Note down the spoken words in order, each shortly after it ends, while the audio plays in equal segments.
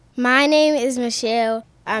My name is Michelle.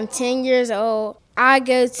 I'm 10 years old. I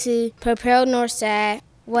go to Propel Northside.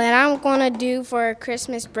 What I'm going to do for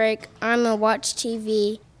Christmas break, I'm going to watch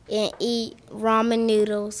TV and eat ramen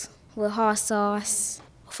noodles with hot sauce.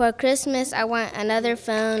 For Christmas, I want another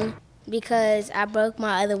phone because I broke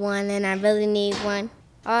my other one and I really need one.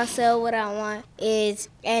 Also, what I want is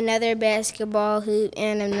another basketball hoop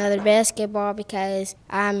and another basketball because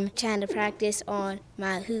I'm trying to practice on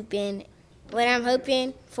my hooping. What I'm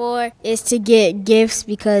hoping for is to get gifts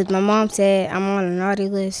because my mom said I'm on a naughty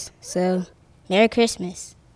list. So, Merry Christmas.